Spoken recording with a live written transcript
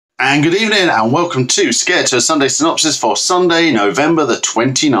And good evening and welcome to Scared to a Sunday Synopsis for Sunday, November the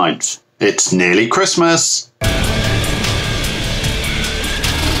 29th. It's nearly Christmas.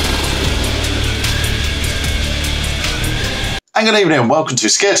 And good evening and welcome to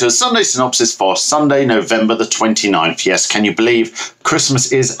Scared to a Sunday Synopsis for Sunday, November the 29th. Yes, can you believe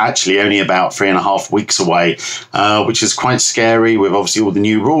Christmas is actually only about 3.5 weeks away, which is quite scary with obviously all the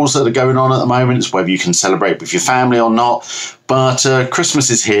new rules that are going on at the moment. It's whether you can celebrate with your family or not. But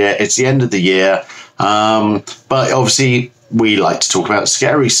Christmas is here. It's the end of the year. But obviously we like to talk about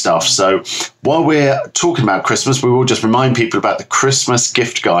scary stuff. So while we're talking about Christmas, we will just remind people about the Christmas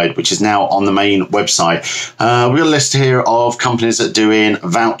gift guide, which is now on the main website. We've got a list here of companies that are doing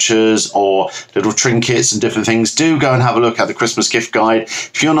vouchers or little trinkets and different things. Do go and have a look at the Christmas gift guide.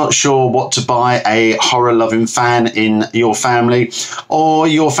 If you're not sure what to buy a horror loving fan in your family, or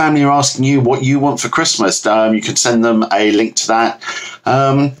your family are asking you what you want for Christmas, you can send them a link to that.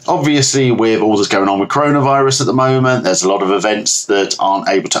 Obviously with all that's going on with coronavirus at the moment, there's a lot of events that aren't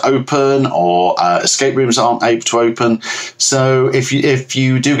able to open, or escape rooms aren't able to open. So if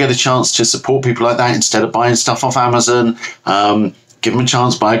you do get a chance to support people like that, instead of buying stuff off Amazon, give them a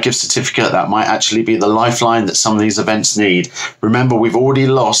chance, buy a gift certificate. That might actually be the lifeline that some of these events need. Remember, we've already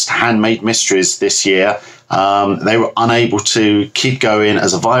lost Handmade Mysteries this year. They were unable to keep going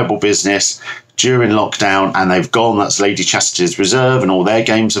as a viable business during lockdown, and they've gone. That's Lady Chastity's Reserve, and all their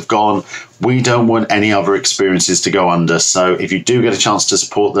games have gone. We don't want any other experiences to go under. So if you do get a chance to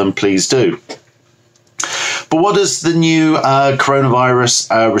support them, please do. But what does the new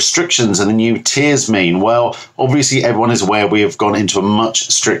coronavirus restrictions and the new tiers mean? Well, obviously everyone is aware we have gone into a much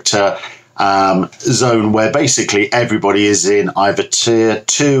stricter zone where basically everybody is in either tier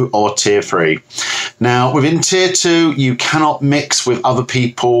 2 or tier 3. Now within tier 2 you cannot mix with other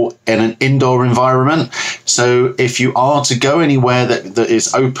people in an indoor environment. So if you are to go anywhere that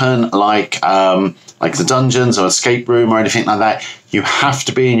is open, like the dungeons or escape room or anything like that, you have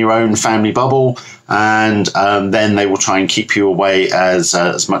to be in your own family bubble, and then they will try and keep you away as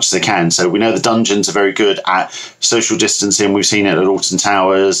much as they can. So we know the dungeons are very good at social distancing. We've seen it at Alton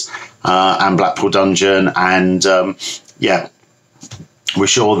Towers and Blackpool Dungeon, and yeah, we're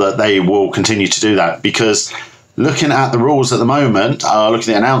sure that they will continue to do that, because looking at the rules at the moment, looking at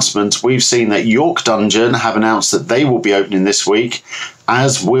the announcements, we've seen that York Dungeon have announced that they will be opening this week,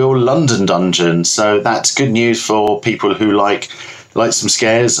 as will London Dungeon. So that's good news for people who like some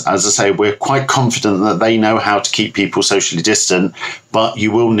scares. As I say, we're quite confident that they know how to keep people socially distant, but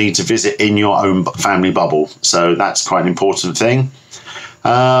you will need to visit in your own family bubble. So that's quite an important thing.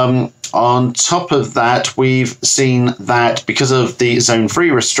 On top of that, we've seen that because of the Zone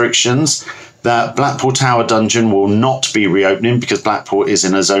 3 restrictions, that Blackpool Tower Dungeon will not be reopening, because Blackpool is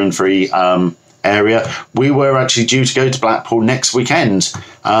in a Zone 3 area. We were actually due to go to Blackpool next weekend,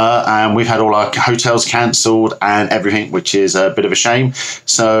 and we've had all our hotels cancelled and everything, which is a bit of a shame.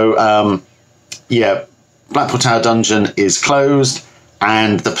 So yeah, Blackpool Tower Dungeon is closed,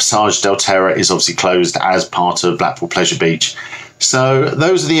 and the Passage del Terra is obviously closed as part of Blackpool Pleasure Beach. So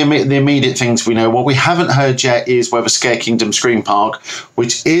those are the immediate things we know. What we haven't heard yet is whether Scare Kingdom Scream Park,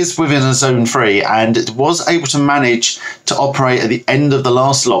 which is within a Zone 3, and it was able to manage to operate at the end of the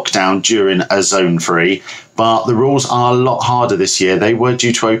last lockdown during a Zone 3, but the rules are a lot harder this year. They were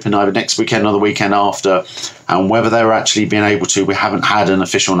due to open either next weekend or the weekend after, and whether they're actually being able to, we haven't had an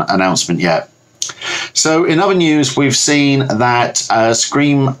official announcement yet. So in other news, we've seen that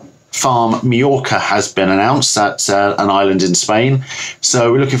Scream Farm Mallorca has been announced. That's an island in Spain.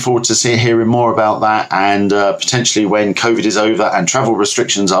 So we're looking forward to hearing more about that, and potentially when COVID is over and travel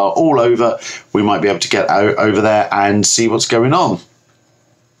restrictions are all over, we might be able to get over there and see what's going on.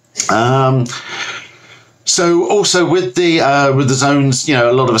 So also with the zones, you know,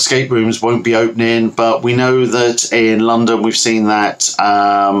 a lot of escape rooms won't be opening, but we know that in London we've seen that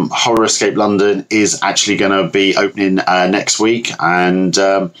Horror Escape London is actually going to be opening next week, and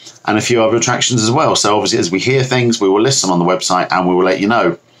a few other attractions as well. So obviously as we hear things, we will list them on the website and we will let you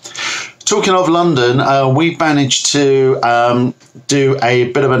know. Talking of London, we've managed to do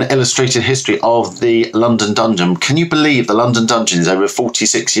a bit of an illustrated history of the London Dungeon. Can you believe the London Dungeon is over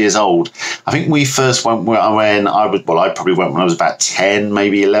 46 years old? I think we first went when I probably went when I was about 10,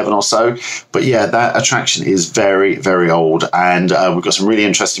 maybe 11 or so. But yeah, that attraction is very, very old, and we've got some really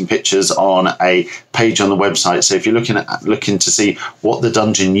interesting pictures on a page on the website. So if you're looking to see what the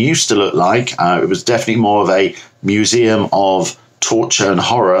dungeon used to look like, it was definitely more of a museum of torture and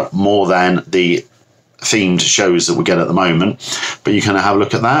horror more than the themed shows that we get at the moment, but you can have a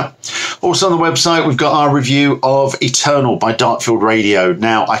look at that. Also on the website, we've got our review of Eternal by Darkfield Radio.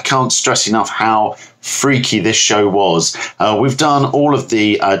 Now, I can't stress enough how freaky this show was. We've done all of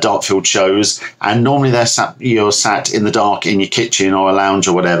the Darkfield shows, and normally you're sat in the dark in your kitchen or a lounge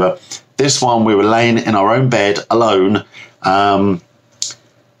or whatever. This one, we were laying in our own bed alone,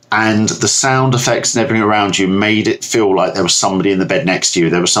 and the sound effects and everything around you made it feel like there was somebody in the bed next to you.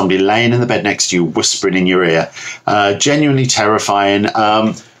 There was somebody laying in the bed next to you, whispering in your ear. Genuinely terrifying,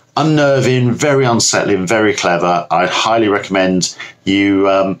 unnerving, very unsettling, very clever. I'd highly recommend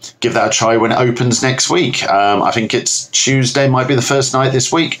you give that a try when it opens next week. I think it's Tuesday, might be the first night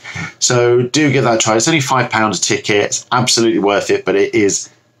this week. So do give that a try. It's only £5 a ticket. It's absolutely worth it, but it is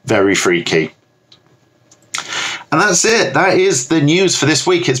very freaky. And that's it. That is the news for this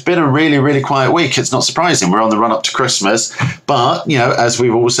week. It's been a really, really quiet week. It's not surprising. We're on the run up to Christmas. But, you know, as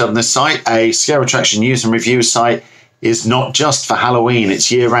we've all said on this site, a scare attraction news and review site is not just for Halloween.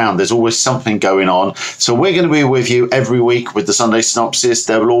 It's year round. There's always something going on. So we're going to be with you every week with the Sunday Synopsis.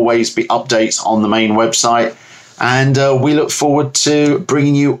 There will always be updates on the main website. And we look forward to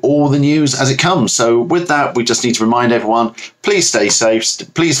bringing you all the news as it comes. So with that, we just need to remind everyone, please stay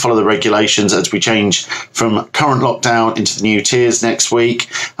safe. Please follow the regulations as we change from current lockdown into the new tiers next week.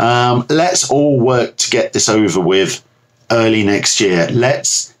 Let's all work to get this over with early next year.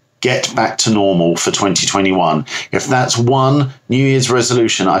 Let's get back to normal for 2021. If that's one New Year's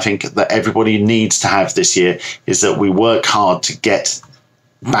resolution I think that everybody needs to have this year, is that we work hard to get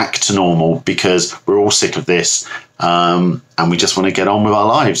back to normal, because we're all sick of this, and we just want to get on with our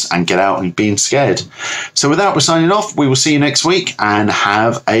lives and get out and being scared. So with that, we're signing off. We will see you next week, and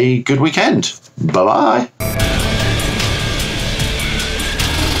have a good weekend. Bye bye.